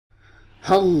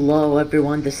Hello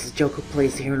everyone, this is Joko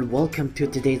Plays here and welcome to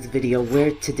today's video where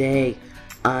today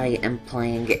I am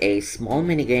playing a small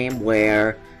minigame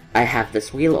where I have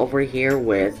this wheel over here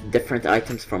with different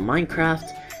items from Minecraft,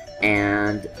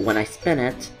 and when I spin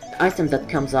it, the item that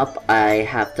comes up I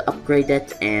have to upgrade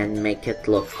it and make it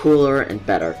look cooler and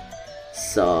better.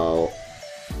 So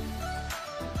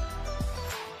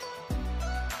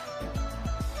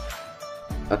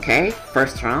okay,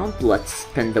 first round, let's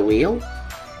spin the wheel.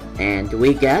 And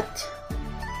we get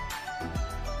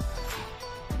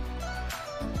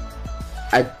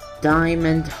a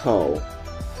diamond hoe.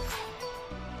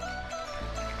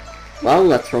 Well,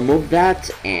 let's remove that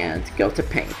and go to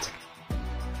paint.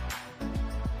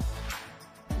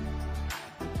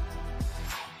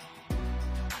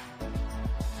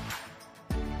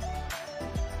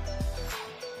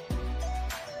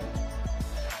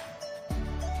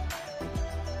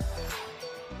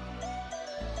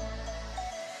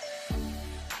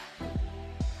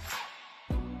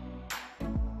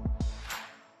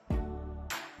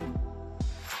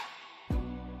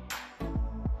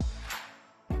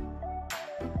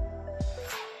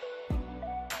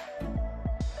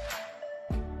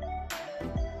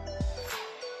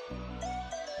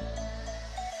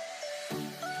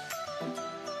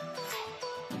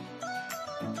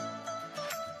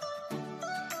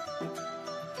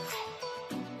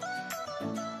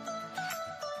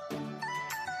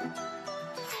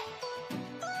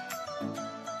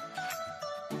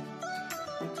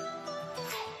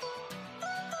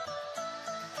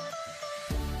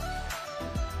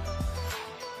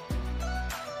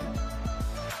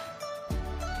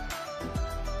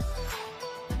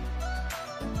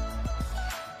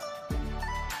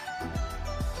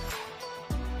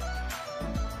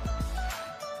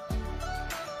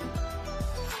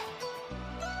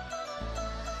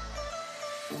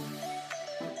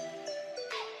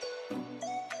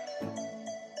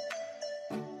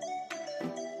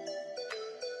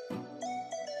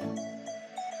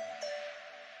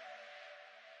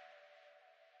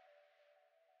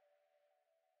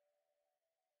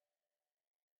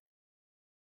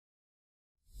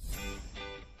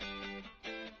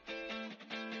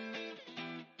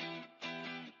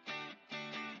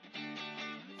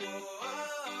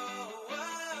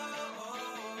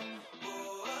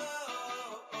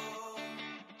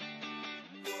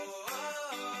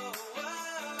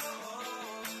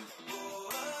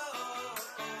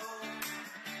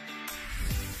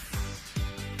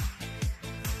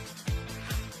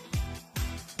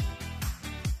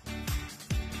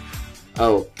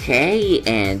 Okay,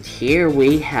 and here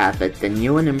we have it, the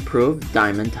new and improved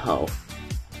diamond hoe.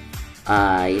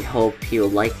 I hope you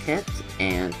like it,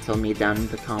 and tell me down in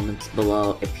the comments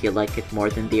below if you like it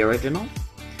more than the original.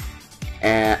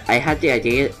 I had the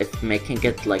idea of making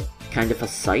it like kind of a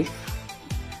scythe,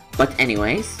 but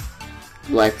anyways,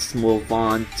 let's move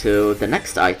on to the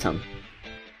next item.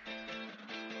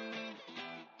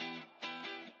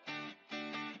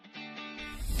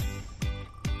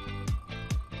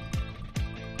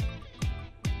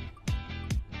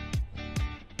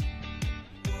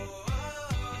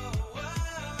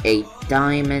 A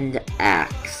diamond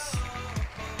axe.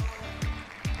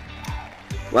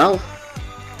 Well,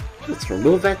 let's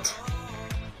remove it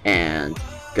and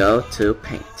go to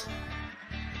paint.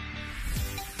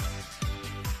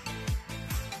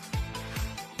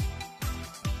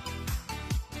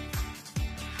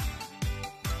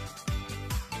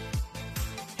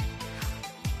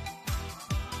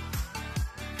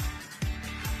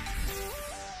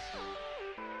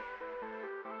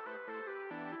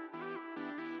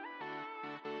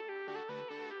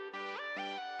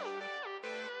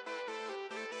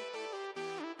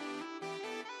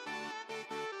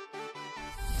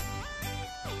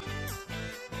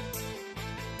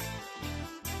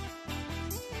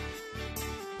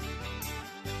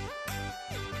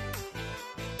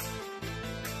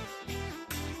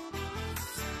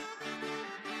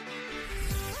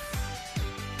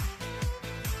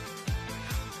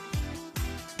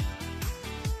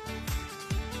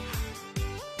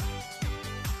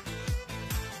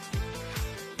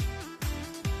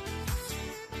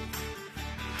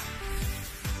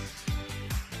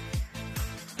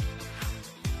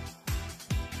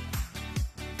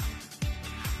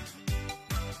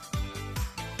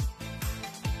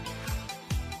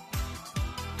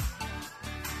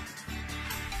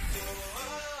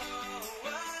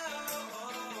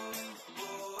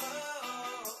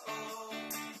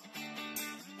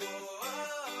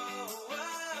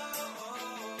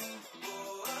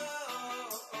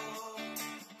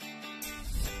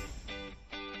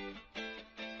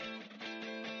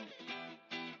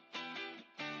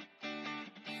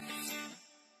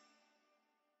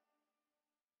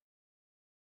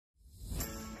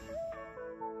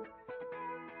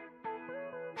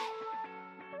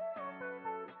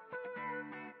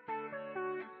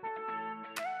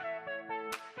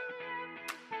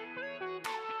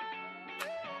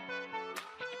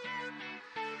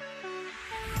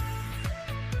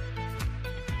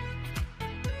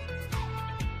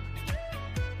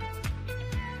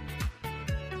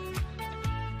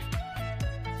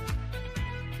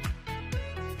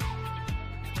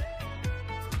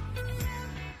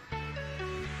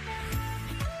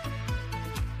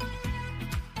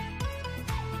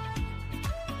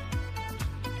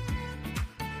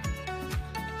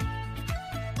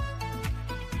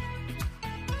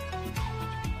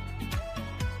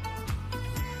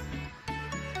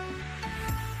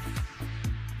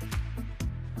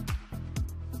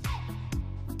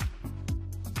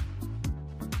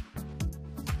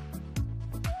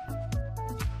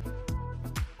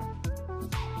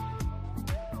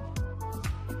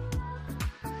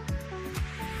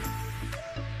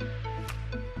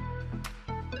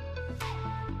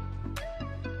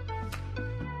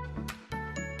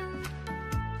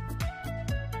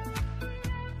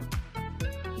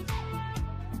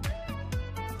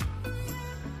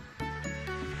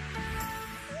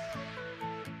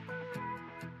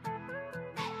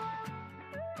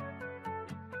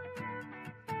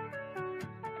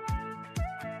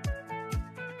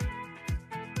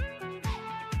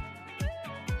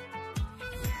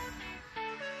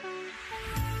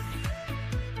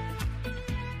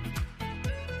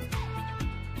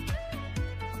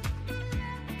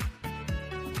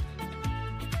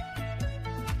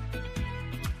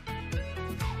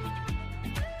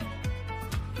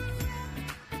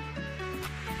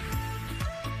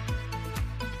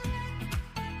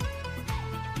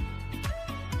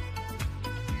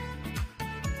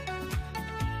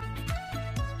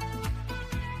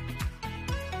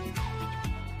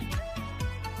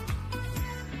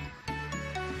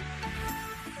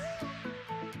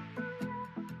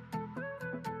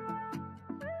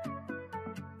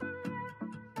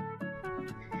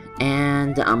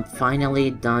 And I'm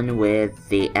finally done with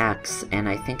the axe, and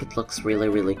I think it looks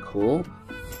really cool.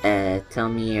 Tell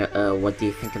me what do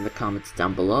you think in the comments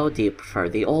down below. Do you prefer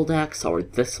the old axe or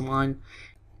this one?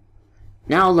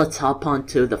 Now let's hop on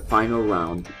to the final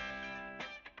round.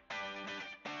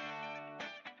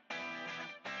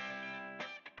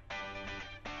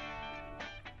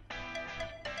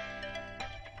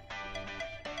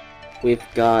 We've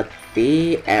got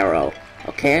the arrow.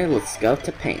 Okay, let's go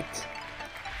to paint.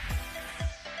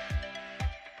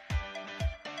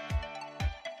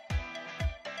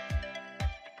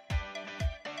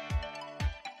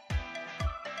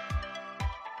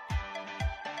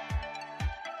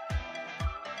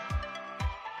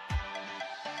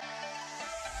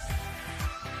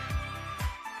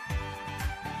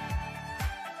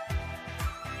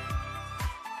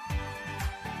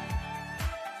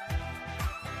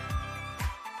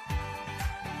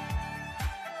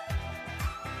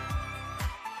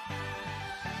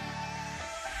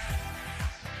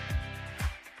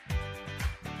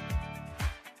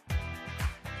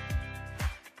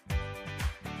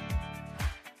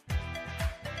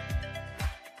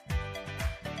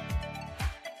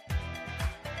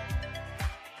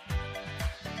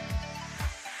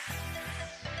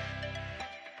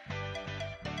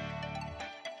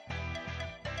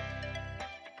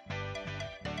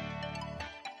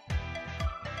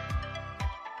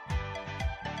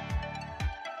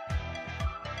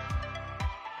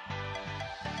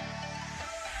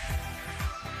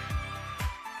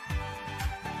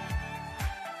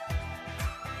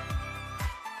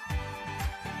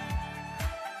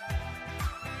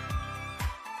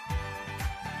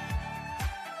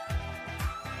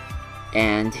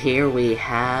 And here we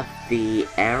have the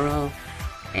arrow,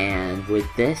 and with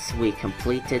this we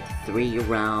completed 3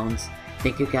 rounds.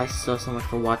 Thank you guys so much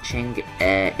for watching.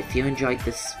 If you enjoyed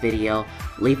this video,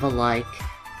 leave a like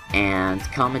and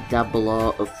comment down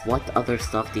below of what other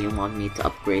stuff do you want me to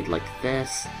upgrade like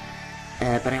this.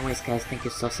 But anyways guys, thank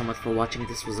you so much for watching.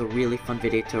 This was a really fun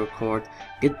video to record.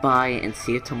 Goodbye and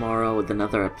see you tomorrow with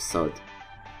another episode.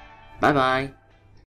 Bye bye.